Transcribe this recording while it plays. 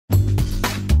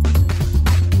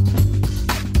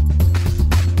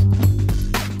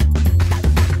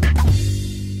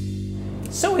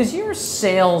is your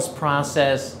sales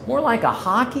process more like a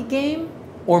hockey game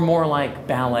or more like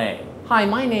ballet? Hi,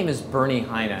 my name is Bernie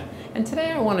Heine, and today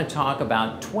I want to talk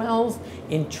about 12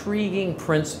 intriguing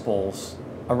principles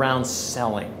around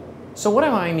selling. So what do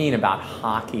I mean about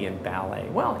hockey and ballet?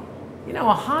 Well, you know,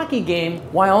 a hockey game,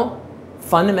 while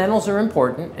fundamentals are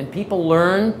important and people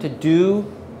learn to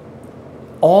do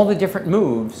all the different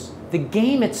moves, the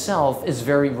game itself is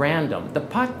very random. The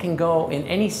puck can go in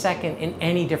any second in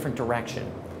any different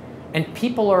direction. And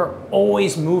people are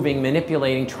always moving,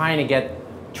 manipulating, trying to get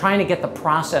the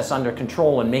process under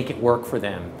control and make it work for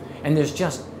them. And there's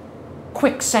just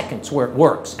quick seconds where it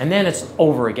works, and then it's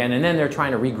over again, and then they're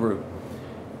trying to regroup.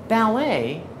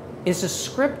 Ballet is a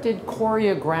scripted,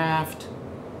 choreographed,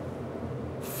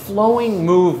 flowing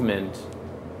movement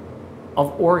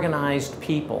of organized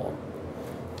people.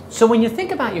 So when you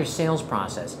think about your sales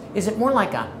process, is it more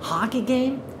like a hockey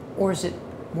game or is it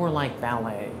more like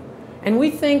ballet? And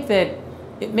we think that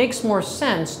it makes more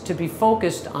sense to be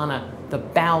focused on the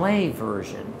ballet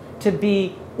version, to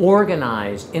be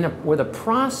organized with a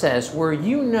process where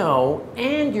you know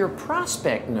and your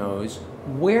prospect knows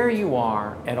where you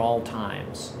are at all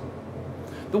times.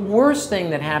 The worst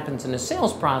thing that happens in the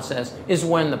sales process is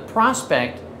when the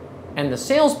prospect and the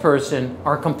salesperson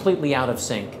are completely out of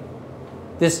sync.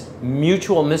 This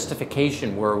mutual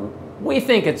mystification where we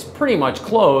think it's pretty much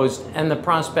closed and the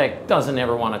prospect doesn't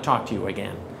ever want to talk to you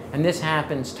again. And this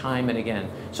happens time and again.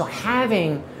 So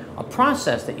having a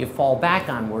process that you fall back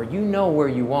on where you know where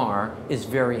you are is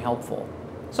very helpful.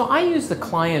 So I use the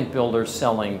client builder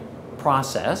selling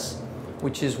process,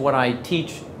 which is what I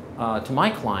teach to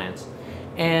my clients.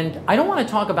 And I don't want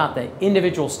to talk about the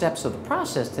individual steps of the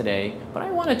process today, but I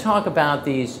want to talk about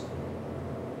these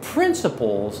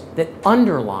principles that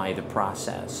underlie the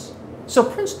process. So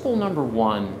principle number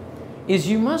one is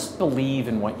you must believe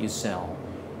in what you sell.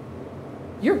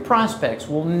 Your prospects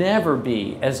will never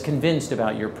be as convinced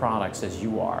about your products as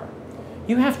you are.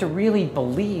 You have to really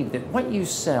believe that what you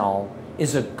sell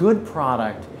is a good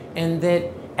product and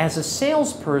that as a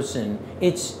salesperson,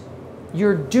 it's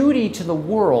your duty to the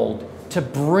world to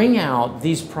bring out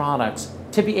these products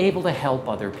to be able to help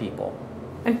other people.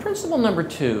 And principle number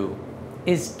two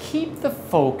is keep the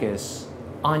focus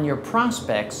on your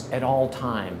prospects at all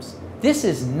times. This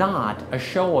is not a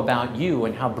show about you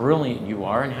and how brilliant you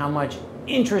are and how much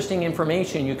interesting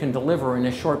information you can deliver in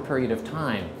a short period of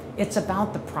time. It's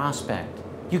about the prospect.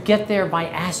 You get there by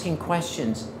asking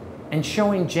questions and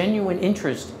showing genuine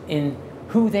interest in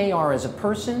who they are as a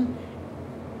person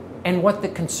and what the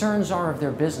concerns are of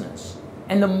their business.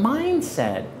 And the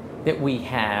mindset that we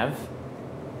have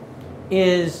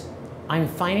is, I'm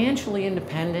financially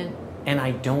independent and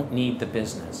I don't need the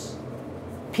business.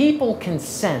 People can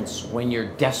sense when you're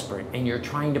desperate and you're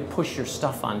trying to push your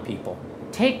stuff on people.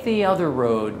 Take the other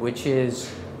road, which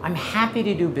is, I'm happy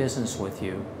to do business with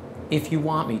you if you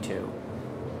want me to,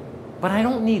 but I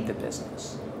don't need the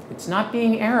business. It's not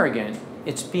being arrogant,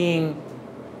 it's being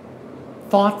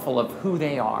thoughtful of who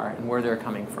they are and where they're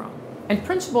coming from. And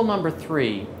principle number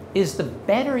three is the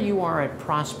better you are at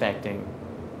prospecting,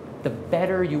 the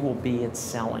better you will be at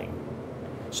selling.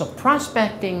 So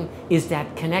prospecting is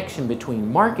that connection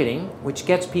between marketing, which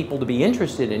gets people to be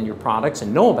interested in your products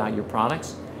and know about your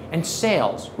products, and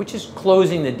sales, which is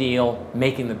closing the deal,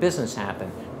 making the business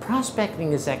happen.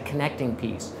 Prospecting is that connecting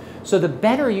piece. So the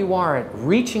better you are at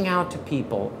reaching out to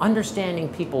people, understanding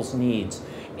people's needs,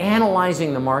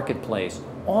 analyzing the marketplace,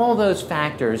 all those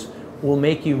factors will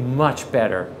make you much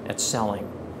better at selling.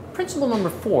 Principle number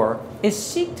four is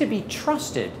seek to be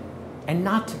trusted and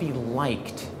not to be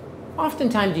liked.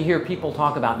 Oftentimes you hear people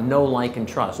talk about know, like, and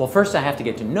trust. Well, first I have to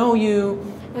get to know you,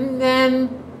 and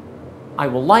then I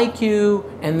will like you,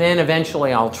 and then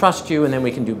eventually I'll trust you, and then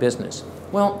we can do business.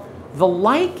 Well, the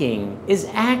liking is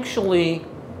actually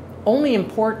only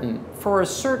important for a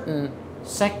certain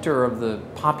sector of the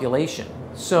population.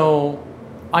 So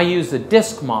I use the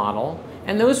DISC model,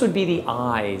 and those would be the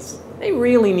I's. They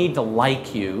really need to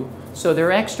like you. So they're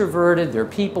extroverted, they're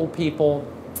people.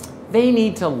 They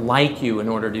need to like you in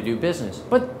order to do business.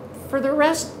 But for the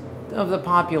rest of the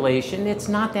population, it's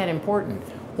not that important.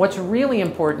 What's really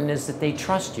important is that they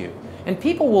trust you. And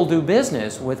people will do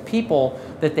business with people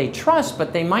that they trust,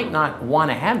 but they might not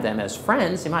want to have them as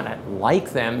friends. They might not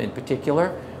like them in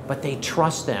particular, but they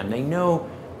trust them. They know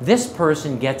this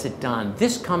person gets it done.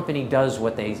 This company does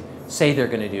what they say they're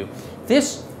going to do.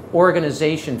 This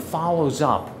organization follows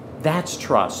up. That's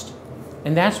trust.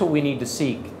 And that's what we need to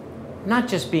seek, not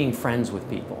just being friends with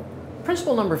people.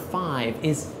 Principle number 5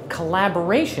 is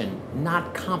collaboration,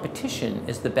 not competition,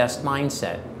 is the best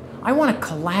mindset. I want to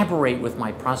collaborate with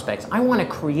my prospects. I want to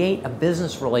create a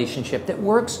business relationship that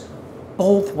works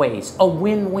both ways, a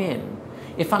win-win.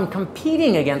 If I'm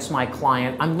competing against my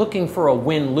client, I'm looking for a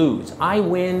win-lose. I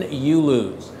win, you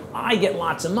lose. I get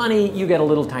lots of money, you get a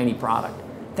little tiny product.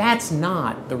 That's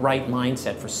not the right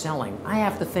mindset for selling. I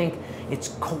have to think it's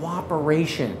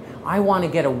cooperation. I want to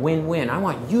get a win-win. I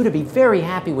want you to be very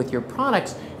happy with your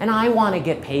products, and I want to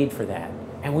get paid for that.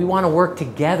 And we want to work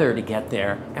together to get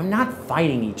there, and not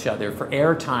fighting each other for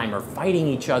airtime or fighting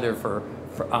each other for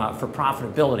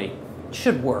profitability. It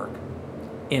should work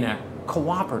in a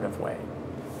cooperative way.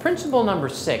 Principle number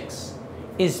 6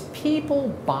 is people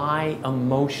buy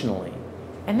emotionally,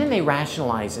 and then they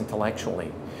rationalize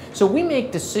intellectually. So we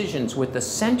make decisions with the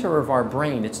center of our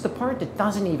brain. It's the part that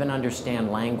doesn't even understand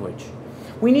language.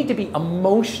 We need to be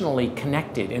emotionally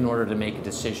connected in order to make a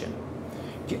decision.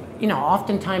 You know,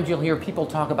 oftentimes you'll hear people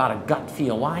talk about a gut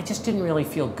feel. Well, I just didn't really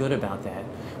feel good about that.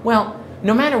 Well,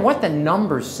 no matter what the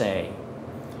numbers say,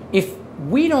 if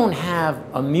we don't have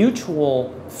a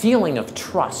mutual feeling of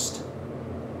trust,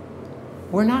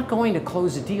 we're not going to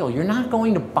close a deal. You're not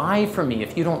going to buy from me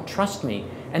if you don't trust me.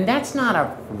 And that's not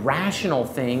a rational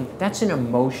thing, that's an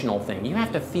emotional thing. You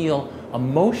have to feel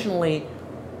emotionally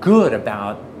good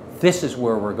about this is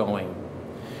where we're going.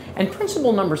 And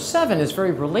principle number 7 is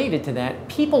very related to that.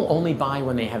 People only buy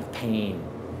when they have pain.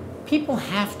 People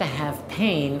have to have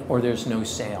pain or there's no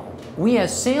sale. We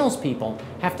as salespeople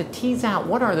have to tease out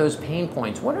what are those pain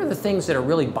points, what are the things that are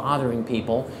really bothering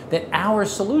people that our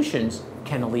solutions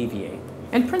can alleviate.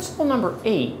 And principle number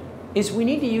 8 is we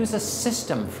need to use a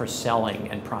system for selling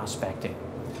and prospecting.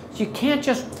 So you can't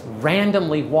just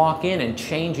randomly walk in and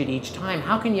change it each time.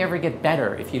 How can you ever get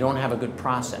better if you don't have a good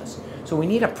process? So we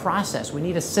need a process, we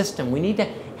need a system, we need to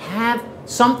have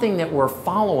something that we're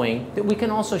following that we can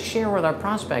also share with our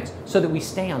prospects so that we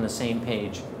stay on the same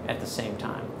page at the same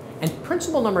time. And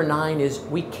principle number 9 is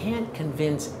we can't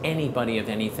convince anybody of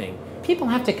anything. People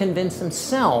have to convince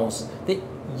themselves that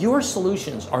your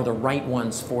solutions are the right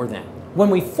ones for them. When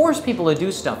we force people to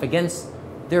do stuff against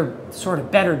their sort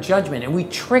of better judgment and we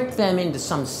trick them into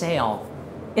some sale,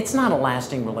 it's not a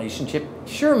lasting relationship.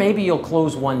 Sure, maybe you'll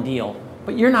close one deal,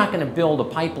 but you're not going to build a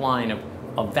pipeline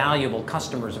of valuable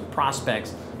customers and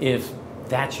prospects if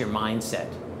that's your mindset.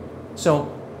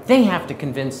 So they have to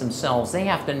convince themselves, they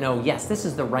have to know, yes, this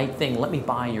is the right thing, let me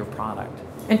buy your product.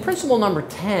 And principle number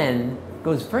 10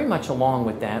 goes very much along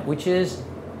with that, which is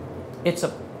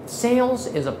sales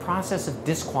is a process of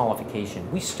disqualification.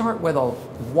 We start with a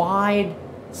wide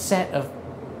set of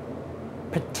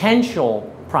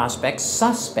potential prospects,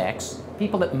 suspects,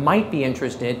 people that might be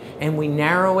interested, and we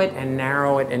narrow it and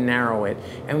narrow it and narrow it.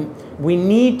 And we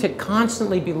need to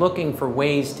constantly be looking for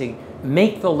ways to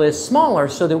make the list smaller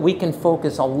so that we can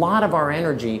focus a lot of our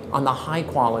energy on the high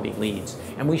quality leads.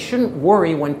 And we shouldn't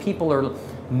worry when people are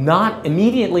not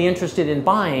immediately interested in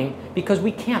buying because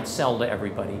we can't sell to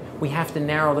everybody. We have to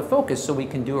narrow the focus so we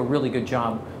can do a really good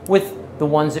job with the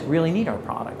ones that really need our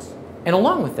products. And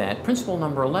along with that, principle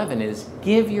number 11 is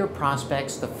give your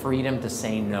prospects the freedom to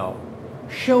say no.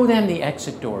 Show them the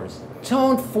exit doors.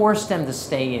 Don't force them to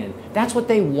stay in. That's what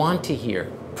they want to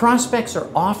hear. Prospects are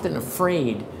often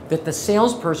afraid that the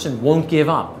salesperson won't give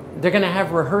up. They're going to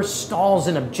have rehearsed stalls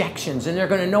and objections, and they're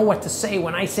going to know what to say.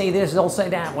 When I say this, they'll say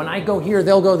that. When I go here,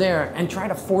 they'll go there, and try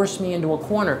to force me into a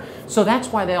corner. So that's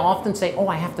why they often say, oh,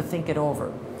 I have to think it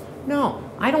over. No,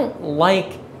 I don't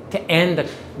like to end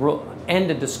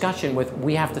a discussion with,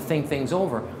 we have to think things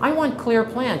over. I want clear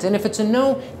plans. And if it's a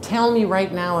no, tell me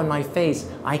right now in my face,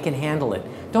 I can handle it.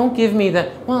 Don't give me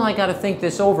the, well, I got to think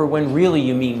this over, when really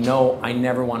you mean, no, I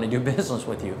never want to do business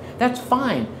with you. That's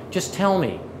fine. Just tell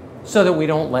me, so that we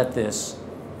don't let this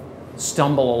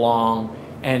stumble along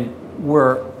and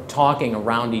we're talking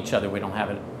around each other. We don't have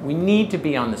it. We need to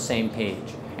be on the same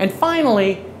page. And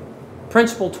finally,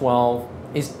 principle 12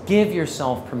 is give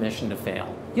yourself permission to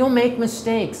fail. You'll make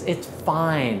mistakes. It's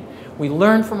fine. We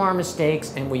learn from our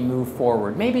mistakes and we move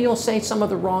forward. Maybe you'll say some of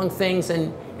the wrong things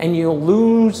and you'll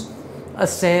lose a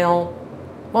sale.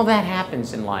 Well, that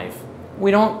happens in life. We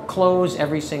don't close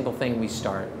every single thing we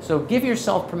start. So give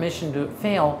yourself permission to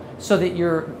fail so that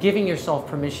you're giving yourself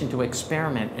permission to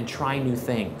experiment and try new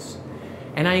things.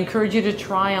 And I encourage you to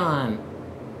try on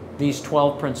these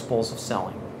 12 principles of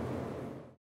selling.